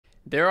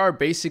There are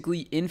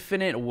basically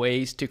infinite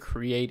ways to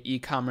create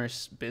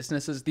e-commerce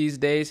businesses these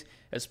days,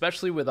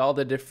 especially with all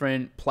the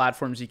different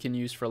platforms you can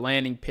use for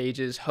landing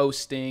pages,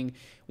 hosting,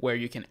 where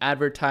you can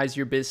advertise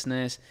your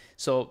business.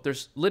 So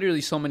there's literally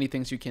so many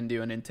things you can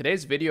do. And in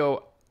today's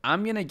video,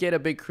 I'm going to get a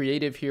bit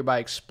creative here by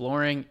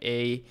exploring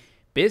a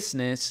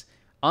business.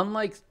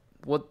 Unlike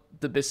what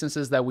the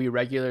businesses that we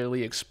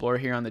regularly explore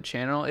here on the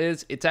channel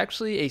is, it's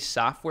actually a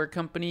software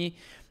company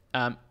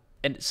and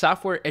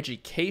software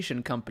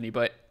education company.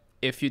 But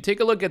if you take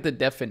a look at the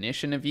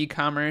definition of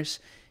e-commerce,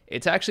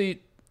 it's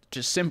actually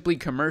just simply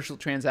commercial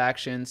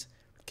transactions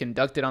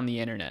conducted on the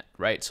internet,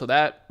 right? So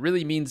that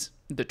really means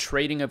the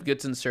trading of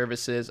goods and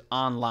services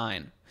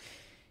online.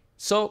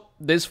 So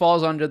this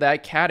falls under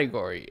that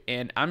category,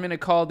 and I'm going to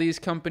call these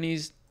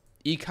companies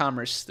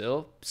e-commerce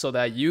still, so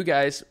that you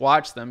guys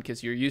watch them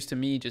because you're used to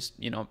me just,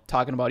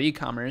 talking about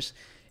e-commerce.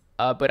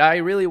 But I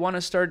really want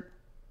to start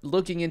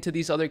looking into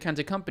these other kinds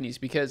of companies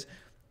because,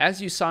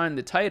 as you saw in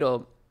the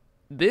title,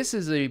 this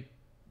is a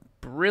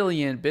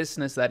brilliant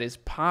business that is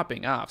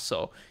popping off.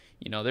 So,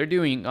 they're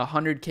doing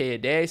 100K a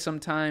day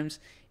sometimes,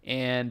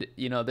 and,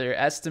 their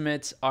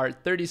estimates are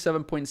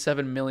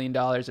 $37.7 million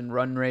in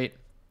run rate,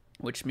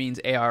 which means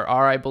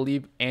ARR, I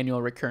believe,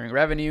 annual recurring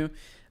revenue.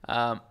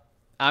 I'm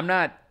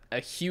not a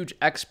huge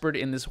expert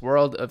in this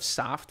world of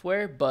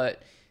software,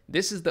 but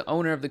this is the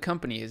owner of the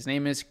company. His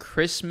name is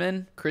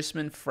Chrisman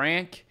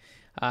Frank.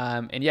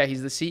 And yeah,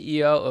 he's the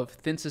CEO of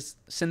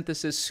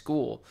Synthesis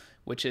School,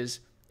 which is,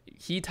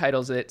 he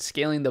titles it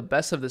Scaling the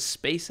Best of the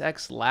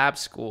SpaceX Lab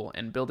School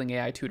and Building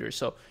AI Tutors.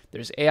 So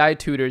there's AI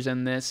tutors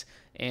in this,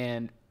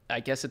 and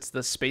I guess it's the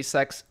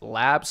SpaceX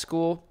Lab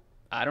School.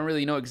 I don't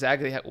really know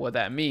exactly what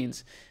that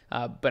means,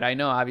 but I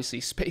know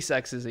obviously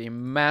SpaceX is a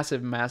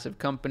massive, massive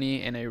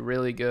company and a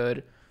really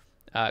good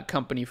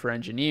company for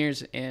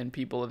engineers and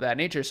people of that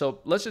nature. So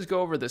let's just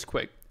go over this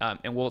quick,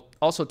 and we'll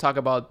also talk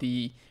about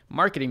the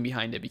marketing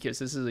behind it because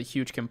this is a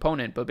huge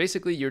component. But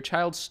basically, your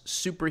child's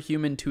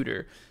superhuman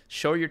tutor.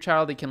 Show your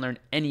child they can learn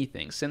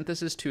anything.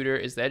 Synthesis Tutor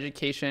is the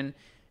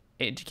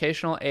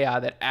educational AI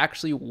that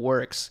actually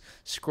works.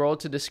 Scroll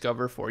to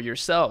discover for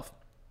yourself.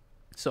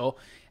 So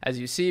as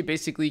you see,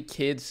 basically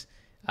kids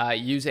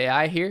use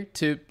AI here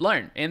to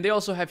learn, and they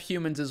also have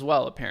humans as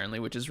well, apparently,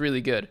 which is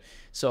really good.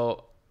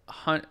 So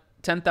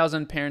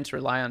 10,000 parents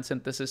rely on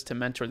Synthesis to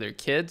mentor their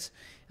kids.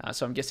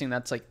 So I'm guessing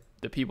that's like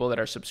the people that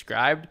are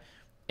subscribed.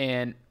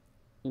 And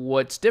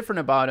what's different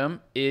about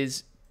them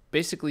is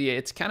basically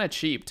it's kind of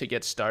cheap to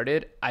get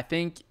started. I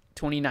think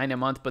 $29 a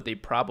month, but they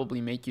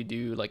probably make you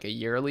do like a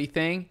yearly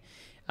thing.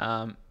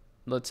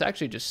 Let's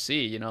actually just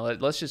see,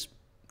 let's just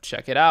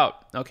check it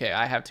out. Okay,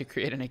 I have to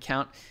create an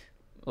account.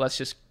 Let's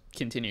just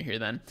continue here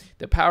then.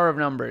 The power of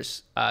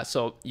numbers.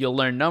 So you'll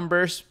learn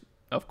numbers,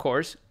 of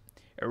course,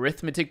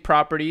 arithmetic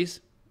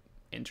properties.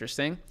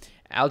 Interesting.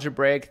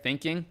 Algebraic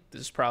thinking.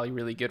 This is probably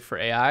really good for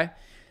AI.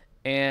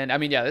 And I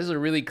mean, yeah, this is a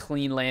really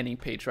clean landing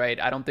page, right?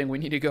 I don't think we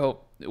need to go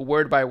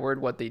word by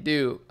word what they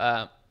do,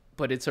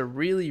 but it's a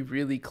really,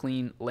 really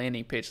clean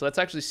landing page. So let's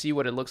actually see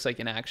what it looks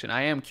like in action.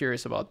 I am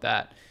curious about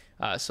that.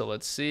 So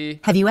let's see.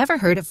 Have you ever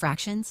heard of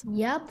fractions?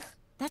 Yep.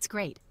 That's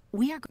great.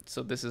 We are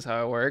So this is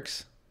how it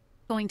works.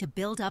 going to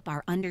build up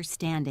our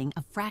understanding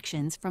of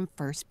fractions from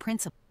first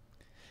principles.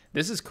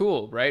 This is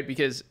cool, right?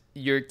 Because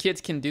your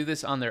kids can do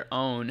this on their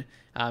own,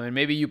 and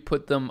maybe you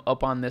put them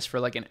up on this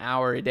for like an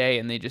hour a day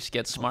and they just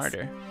get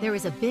smarter. There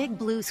is a big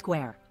blue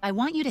square. I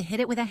want you to hit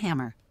it with a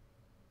hammer.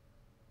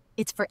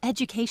 It's for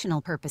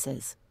educational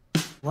purposes.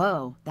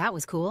 Whoa, that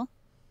was cool.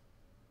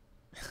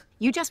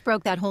 You just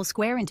broke that whole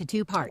square into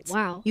two parts.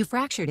 Wow. You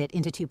fractured it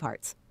into two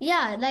parts.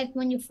 Yeah, like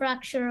when you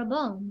fracture a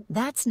bone.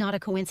 That's not a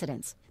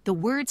coincidence. The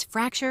words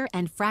fracture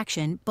and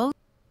fraction both.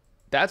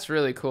 That's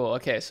really cool.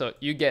 Okay, so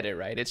you get it,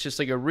 right? It's just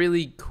like a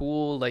really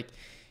cool, like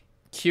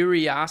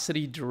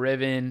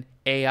curiosity-driven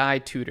AI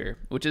tutor,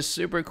 which is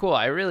super cool.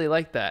 I really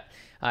like that.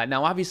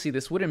 Now, obviously,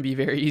 this wouldn't be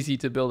very easy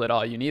to build at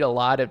all. You need a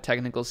lot of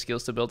technical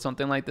skills to build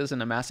something like this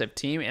in a massive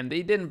team, and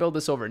they didn't build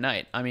this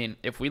overnight. I mean,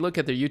 if we look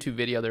at their YouTube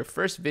video, their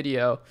first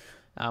video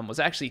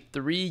was actually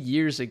 3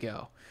 years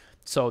ago.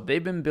 So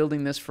they've been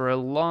building this for a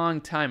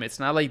long time. It's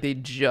not like they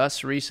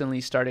just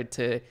recently started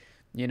to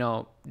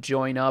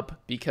join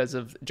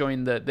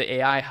the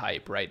AI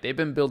hype, right? They've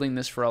been building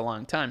this for a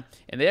long time,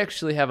 and they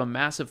actually have a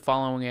massive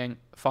following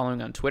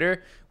on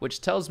Twitter, which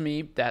tells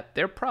me that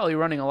they're probably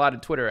running a lot of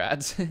Twitter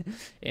ads.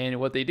 And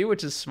what they do,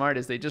 which is smart,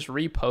 is they just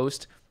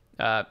repost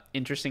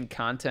interesting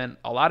content,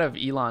 a lot of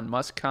Elon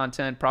Musk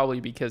content,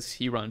 probably because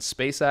he runs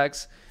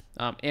SpaceX,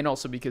 and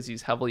also because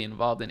he's heavily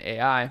involved in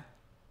AI.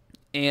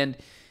 And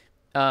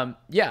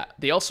yeah,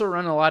 they also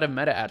run a lot of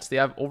meta ads. They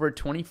have over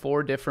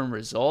 24 different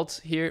results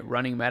here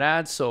running meta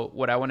ads. So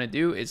what I want to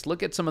do is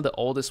look at some of the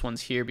oldest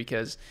ones here,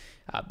 because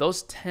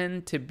those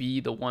tend to be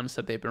the ones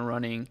that they've been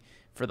running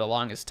for the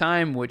longest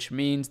time, which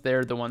means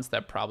they're the ones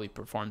that probably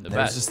perform the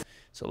best.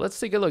 So let's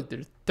take a look.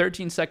 They're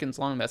 13 seconds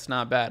long. That's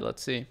not bad.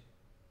 Let's see.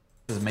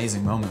 This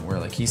amazing moment where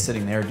like he's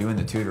sitting there doing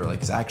the tutor, like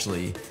he's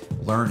actually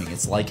learning.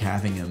 It's like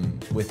having him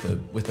with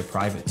a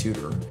private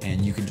tutor,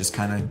 and you can just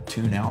kind of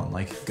tune out and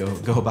like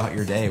go about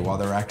your day while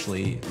they're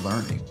actually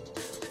learning.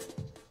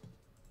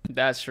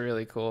 That's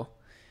really cool.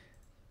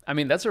 I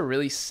mean, that's a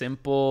really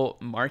simple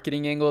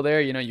marketing angle there.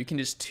 You know, you can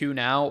just tune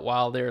out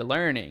while they're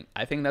learning.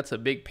 I think that's a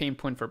big pain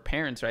point for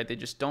parents, right? They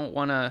just don't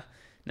want to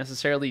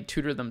necessarily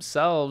tutor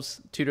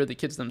the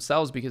kids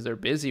themselves because they're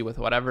busy with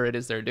whatever it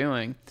is they're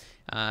doing.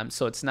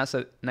 So it's nice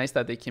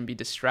that they can be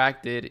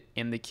distracted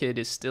and the kid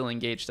is still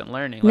engaged in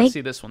learning. Let's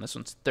see this one. This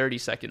one's 30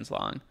 seconds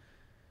long.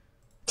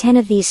 10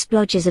 of these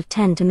splodges of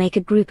 10 to make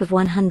a group of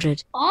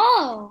 100.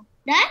 Oh,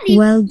 that is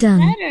Well done.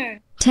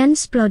 better. 10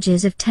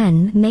 splodges of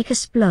 10 make a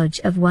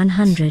splodge of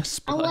 100.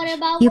 And what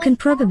about You can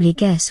probably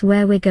guess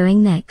where we're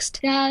going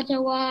next. down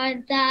to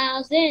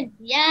 1,000?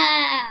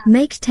 Yeah,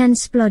 Make 10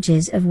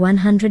 splodges of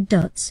 100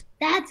 dots.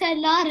 that's a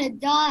lot of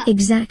dots.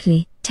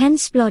 Exactly. 10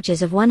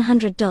 splodges of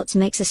 100 dots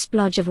makes a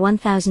splodge of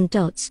 1,000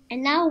 dots.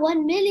 And now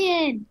 1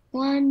 million.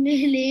 1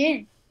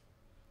 million.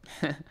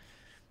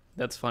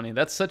 That's funny.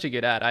 That's such a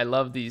good ad. I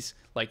love these.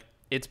 Like,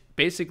 it's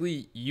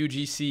basically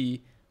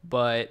UGC,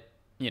 but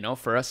you know,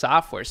 for a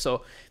software.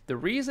 So the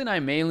reason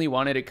I mainly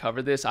wanted to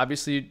cover this,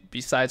 obviously,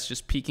 besides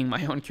just piquing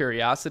my own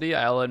curiosity,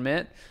 I'll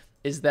admit,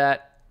 is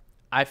that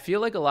I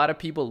feel like a lot of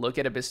people look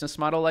at a business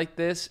model like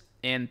this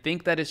and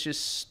think that it's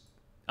just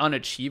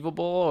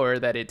unachievable or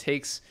that it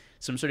takes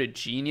some sort of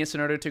genius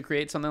in order to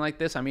create something like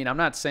this. I mean, I'm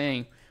not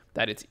saying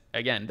that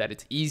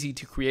it's easy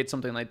to create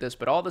something like this,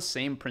 but all the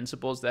same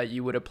principles that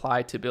you would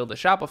apply to build a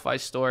Shopify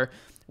store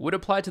would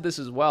apply to this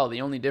as well.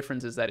 The only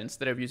difference is that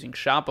instead of using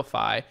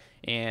Shopify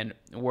and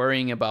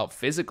worrying about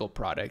physical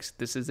products,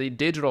 this is a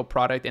digital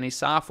product and a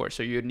software.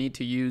 So you'd need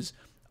to use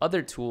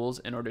other tools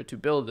in order to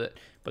build it.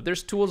 But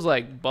there's tools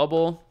like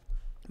Bubble.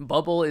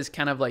 Bubble is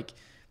kind of like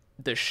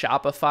the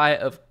Shopify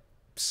of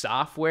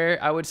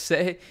software, I would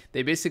say.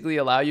 They basically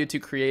allow you to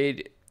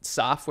create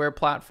software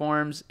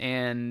platforms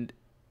and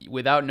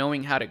without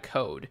knowing how to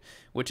code,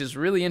 which is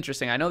really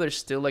interesting. I know there's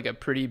still like a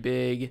pretty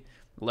big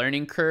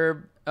learning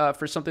curve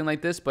for something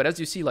like this, but as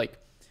you see, like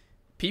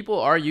people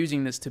are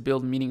using this to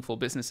build meaningful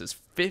businesses.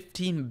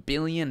 $15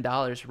 billion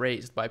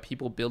raised by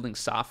people building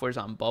softwares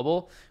on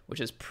Bubble,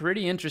 which is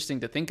pretty interesting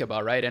to think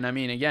about, right? And I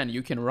mean, again,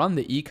 you can run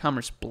the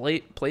e-commerce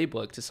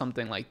playbook to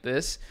something like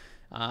this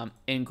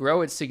and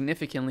grow it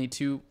significantly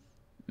to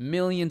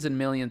millions and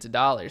millions of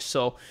dollars.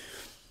 So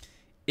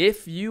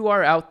if you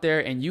are out there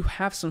and you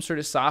have some sort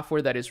of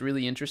software that is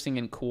really interesting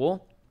and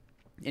cool,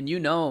 and you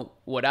know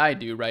what I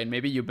do, right?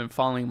 Maybe you've been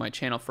following my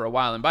channel for a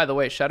while. And by the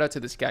way, shout out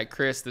to this guy,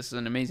 Chris. This is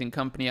an amazing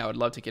company. I would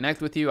love to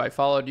connect with you. I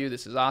followed you.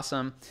 This is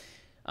awesome.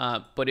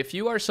 But if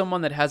you are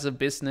someone that has a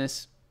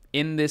business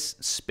in this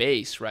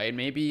space, right?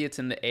 Maybe it's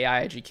in the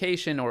AI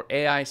education or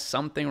AI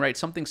something, right?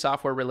 Something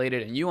software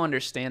related, and you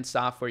understand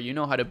software, you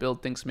know how to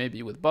build things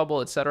maybe with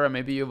Bubble, etc.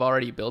 Maybe you've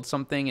already built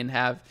something and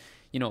have,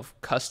 you know,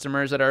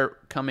 customers that are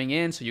coming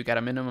in, so you got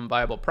a minimum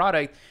viable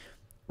product.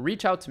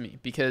 Reach out to me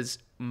because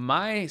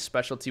my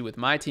specialty with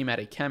my team at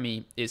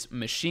Akemi is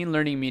machine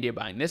learning media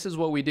buying. This is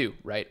what we do,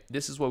 right?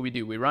 This is what we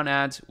do. We run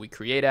ads, we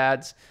create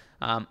ads,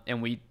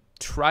 and we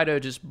try to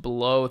just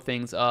blow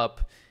things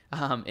up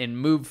and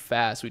move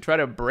fast. We try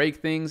to break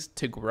things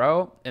to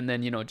grow and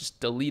then, you know, just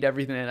delete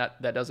everything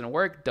that doesn't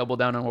work, double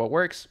down on what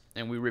works,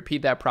 and we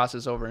repeat that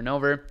process over and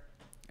over.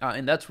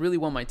 And that's really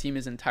what my team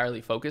is entirely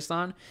focused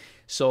on.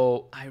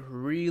 So I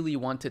really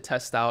want to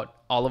test out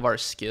all of our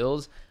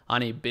skills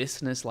on a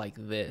business like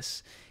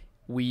this.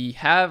 We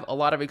have a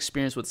lot of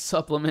experience with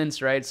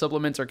supplements, right?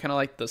 Supplements are kind of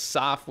like the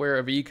software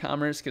of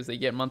e-commerce because they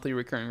get monthly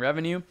recurring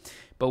revenue,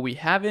 but we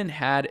haven't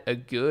had a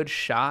good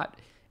shot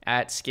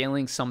at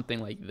scaling something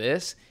like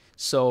this.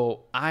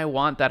 So I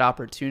want that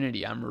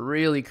opportunity. I'm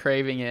really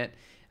craving it.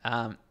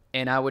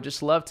 And I would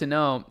just love to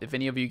know if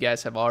any of you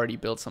guys have already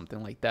built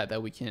something like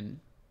that we can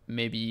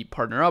maybe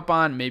partner up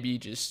on, maybe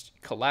just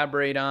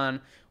collaborate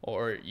on,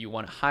 or you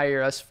want to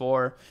hire us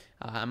for.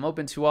 I'm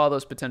open to all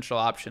those potential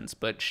options,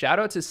 but shout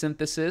out to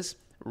Synthesis.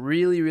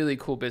 Really, really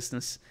cool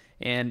business.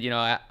 And, you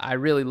know, I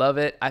really love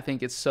it. I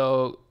think it's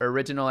so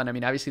original. And I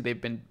mean, obviously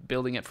they've been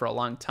building it for a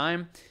long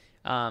time.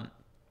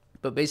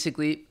 But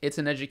basically it's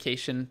an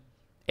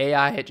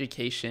AI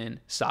education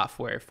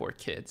software for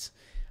kids.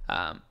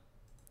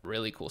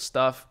 Really cool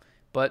stuff,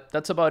 but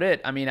that's about it.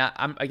 I mean,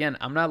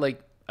 I'm not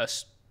like a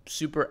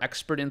super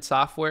expert in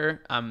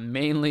software. I'm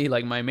mainly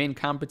like my main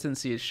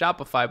competency is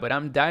Shopify, but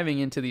I'm diving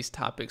into these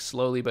topics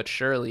slowly but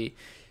surely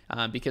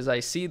because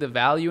I see the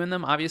value in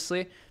them,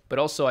 obviously, but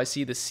also I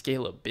see the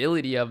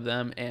scalability of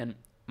them, and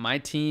my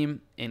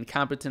team and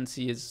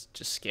competency is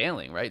just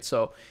scaling, right?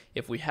 So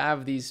if we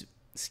have these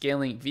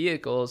scaling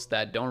vehicles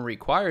that don't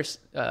require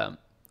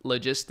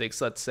logistics,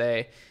 let's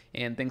say,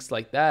 and things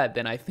like that,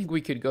 then I think we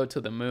could go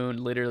to the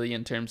moon literally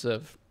in terms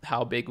of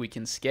how big we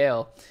can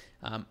scale.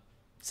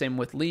 Same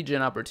with lead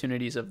gen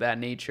opportunities of that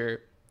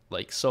nature,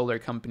 like solar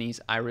companies.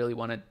 I really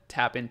want to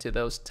tap into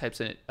those types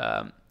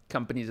of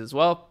companies as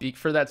well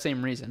for that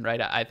same reason,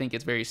 right? I think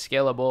it's very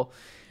scalable.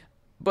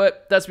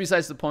 But that's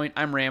besides the point.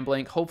 I'm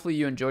rambling. Hopefully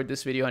you enjoyed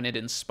this video and it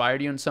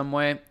inspired you in some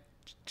way.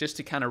 Just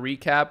to kind of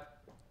recap,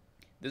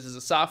 this is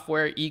a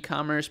software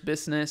e-commerce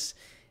business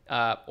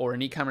or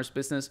an e-commerce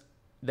business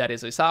that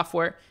is a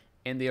software,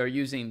 and they are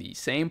using the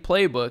same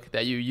playbook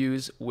that you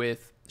use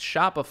with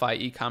Shopify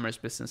e-commerce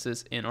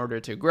businesses in order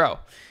to grow.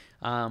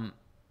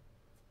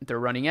 They're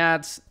running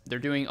ads. They're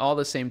doing all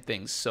the same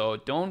things. So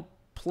don't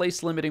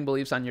place limiting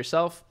beliefs on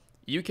yourself.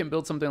 You can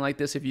build something like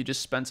this if you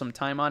just spend some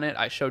time on it.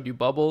 I showed you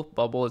Bubble.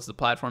 Bubble is the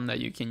platform that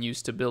you can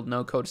use to build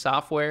no-code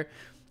software.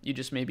 You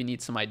just maybe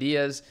need some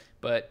ideas,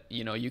 but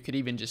you could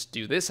even just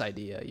do this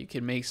idea. You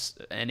could make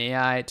an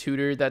AI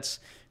tutor that's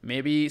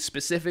maybe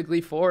specifically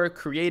for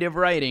creative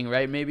writing,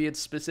 right? Maybe it's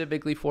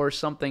specifically for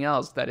something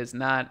else that is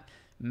not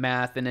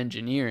math and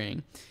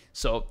engineering.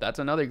 So that's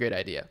another great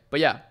idea. But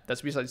yeah,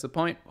 that's besides the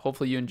point.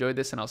 Hopefully you enjoyed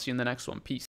this, and I'll see you in the next one. Peace.